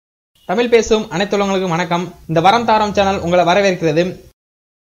தமிழ் பேசும் அனைத்துள்ளவங்களுக்கும் வணக்கம். இந்த வரம் தாரம் சேனல் உங்களை வரவேற்கிறது.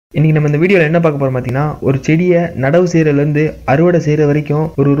 இன்னைக்கு நம்ம இந்த வீடியோல என்ன பார்க்க போறோம் பார்த்தீங்கன்னா, ஒரு செடியை நடவு செய்யறதுல இருந்து அறுவடை செய்யற வரைக்கும்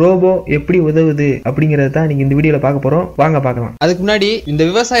ஒரு ரோபோ எப்படி உதவுது அப்படிங்கறத தான் நீங்க இந்த வீடியோல பார்க்க போறோம். வாங்க பார்க்கலாம். அதுக்கு முன்னாடி இந்த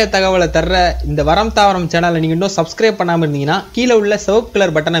விவசாய தகவலை தர்ற இந்த வரம் தாவரம் சேனலை நீங்க இன்னும் சப்ஸ்கிரைப் பண்ணாம இருந்தீங்கன்னா கீழே உள்ள சிவப்பு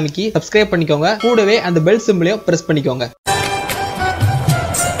கலர் பட்டன் அமைக்கி சப்ஸ்கிரைப் பண்ணிக்கோங்க. கூடவே அந்த பெல் சிம்பிளையும் பிரஸ் பண்ணிக்கோங்க.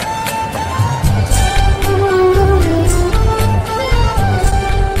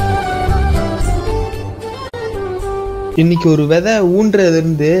 இன்னைக்கு ஒரு விதை ஊன்றதுல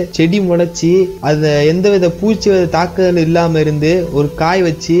இருந்து செடி முளைச்சி அத எந்தவித பூச்சி தாக்குதல் இல்லாம இருந்து ஒரு காய்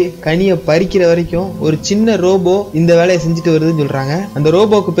வச்சு கனியை பறிக்கிற வரைக்கும் ஒரு சின்ன ரோபோ இந்த வேலையை செஞ்சுட்டு வருதுன்னு சொல்றாங்க. அந்த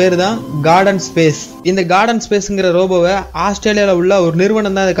ரோபோக்கு பேரு தான் கார்டன் ஸ்பேஸ். இந்த கார்டன் ஸ்பேஸ்ங்கிற ரோபோவை ஆஸ்திரேலியால உள்ள ஒரு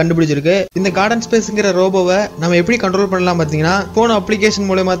நிறுவனம் தான் அதை கண்டுபிடிச்சிருக்கு. இந்த கார்டன் ஸ்பேஸ்ங்கிற ரோபோவை நம்ம எப்படி கண்ட்ரோல் பண்ணலாம் பாத்தீங்கன்னா, போன் அப்ளிகேஷன்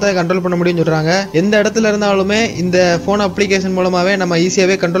மூலமா தான் கண்ட்ரோல் பண்ண முடியும்னு சொல்றாங்க. எந்த இடத்துல இருந்தாலுமே இந்த போன் அப்ளிகேஷன் மூலமாவே நம்ம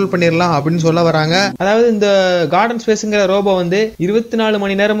ஈஸியாவே கண்ட்ரோல் பண்ணிடலாம் அப்படின்னு சொல்ல வராங்க. அதாவது இந்த கார்டன் ஸ்பேஸ் ரோபோ 24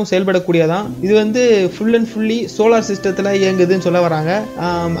 மணி நேரமும் செயல்படக்கூடியதான். இது ஃபுல் அண்ட் ஃபுல்லி சோலார் சிஸ்டத்துல இயங்குதுன்னு சொல்ல வராங்க.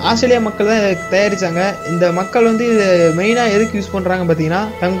 ஆஸ்திரேலியா மக்கள் தான் தயாரிச்சாங்க. இந்த மக்கள் இது மெயினா எதுக்கு யூஸ் பண்றாங்க பாத்தீங்கன்னா,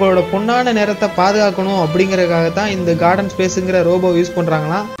 தங்களோட பொன்னான நேரத்தை பாதுகாக்கணும் அப்படிங்கறதுக்காகத்தான் இந்த கார்டன் ஸ்பேஸ்ங்கிற ரோபோ யூஸ்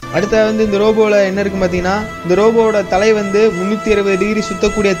பண்றாங்களாம். அடுத்த இந்த ரோபோல என்ன இருக்கு பாத்தீங்கன்னா, இந்த ரோபோட தலை 360 டிகிரி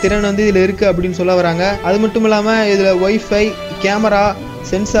சுத்தக்கூடிய திறன் இதுல இருக்கு அப்படின்னு சொல்ல வராங்க. அது மட்டும் இல்லாம இதுல வைஃபை, கேமரா,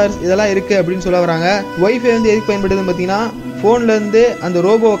 சென்சார்ஸ் இதெல்லாம் இருக்கு அப்படின்னு சொல்ல வராங்க. வைஃபை எதுக்கு பயன்படுதுன்னு பாத்தீங்கன்னா, போன்ல இருந்து அந்த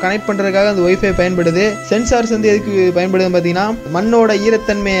ரோபோவை கனெக்ட் பண்றதுக்காக அந்த வைஃபை பயன்படுது. சென்சார்ஸ் எதுக்கு பயன்படுதுன்னு பாத்தீங்கன்னா, மண்ணோட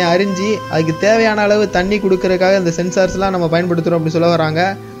ஈரத்தன்மையை அறிஞ்சு அதுக்கு தேவையான அளவு தண்ணி கொடுக்கறதுக்காக அந்த சென்சார்ஸ் எல்லாம் நம்ம பயன்படுத்துறோம் அப்படின்னு சொல்ல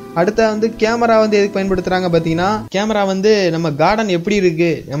வராங்க. அடுத்த கேமரா எதுக்கு பயன்படுத்துறாங்க பாத்தீங்கன்னா, கேமரா நம்ம கார்டன் எப்படி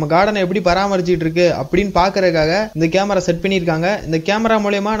இருக்கு, நம்ம கார்டனை எப்படி பராமரிச்சுட்டு இருக்கு அப்படின்னு பாக்குறதுக்காக இந்த கேமரா செட் பண்ணிருக்காங்க. இந்த கேமரா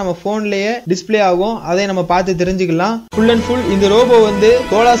மூலமா நம்ம போன்லயே டிஸ்பிளே ஆகும், அதை நம்ம பார்த்து தெரிஞ்சுக்கலாம். ஃபுல் அண்ட் ஃபுல் இந்த ரோபோ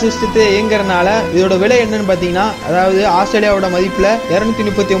சோலார் சிஸ்டத்தை இயங்குறதுனால இதோட விலை என்னன்னு பாத்தீங்கன்னா, அதாவது ஆஸ்திரேலியாவோட மதிப்புல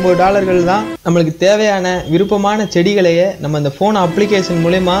 $239 தான். நம்மளுக்கு தேவையான விருப்பமான செடிகளையே நம்ம இந்த போன் அப்ளிகேஷன்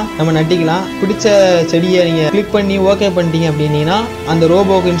மூலமா நம்ம நட்டிக்கலாம். பிடிச்ச செடியை நீங்க கிளிக் பண்ணி ஓகே பண்ணிட்டீங்க அப்படின்னா அந்த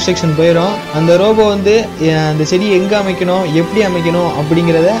ரோபோக்கு இன்ஸ்ட்ரக்ஷன் போயிடும். அந்த ரோபோ அந்த செடி எங்க அமைக்கணும், எப்படி அமைக்கணும்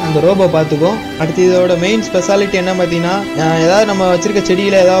அப்படிங்கறத அந்த ரோபோ பார்த்துக்கும். அடுத்து இதோட மெயின் ஸ்பெஷாலிட்டி என்ன பாத்தீங்கன்னா, ஏதாவது நம்ம வச்சிருக்க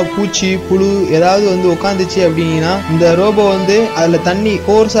செடியில ஏதாவது பூச்சி புழு ஏதாவது உட்காந்துச்சு அப்படின்னா இந்த ரோபோ அதுல தண்ணி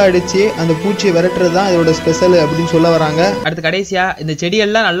கோர்ஸா அடிச்சு அந்த பூச்சியை விரட்டுறது தான் இதோட ஸ்பெஷல் அப்படின்னு சொல்ல வராங்க. அடுத்து கடைசியா இந்த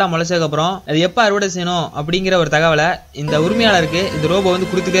செடியெல்லாம் நல்லா முளைச்சதுக்கு அப்புறம் அது எப்ப அறுவடை செய்யணும் அப்படிங்கிற ஒரு தகவலை இந்த உரிமையாளருக்கு இந்த ரோபோ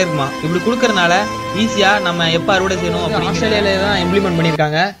கொடுத்துட்டே இருக்குமா. இப்படி கொடுக்கறதுனால ஈஸியா நம்ம எப்ப அறுவடை செய்யணும் ஆஸ்திரேலியால தான் இம்ப்ளிமெண்ட்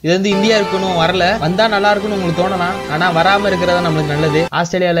பண்ணிருக்காங்க. இது இந்தியா இருக்கணும், வரல, வந்தா நல்லா இருக்குன்னு உங்களுக்கு தோணலாம். ஆனா வராம இருக்கிறதா நம்மளுக்கு நல்லது.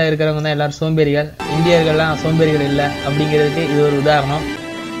 ஆஸ்திரேலியால இருக்கிறவங்க தான் எல்லாரும் சோம்பேறிகள், இந்தியர்கள்லாம் சோம்பேறிகள் இல்ல அப்படிங்கிறதுக்கு இது ஒரு உதாரணம்.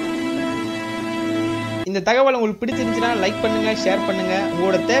 இந்த தகவல் உங்களுக்கு பிடிச்சிருந்துச்சுன்னா லைக் பண்ணுங்க, ஷேர் பண்ணுங்க,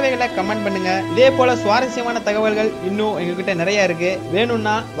 உங்களோட தேவைகளை கமெண்ட் பண்ணுங்க. இதே போல சுவாரஸ்யமான தகவல்கள் இன்னும் எங்ககிட்ட நிறைய இருக்கு.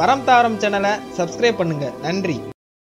 வேணும்னா வரம் தாரம் சேனலை சப்ஸ்கிரைப் பண்ணுங்க. நன்றி.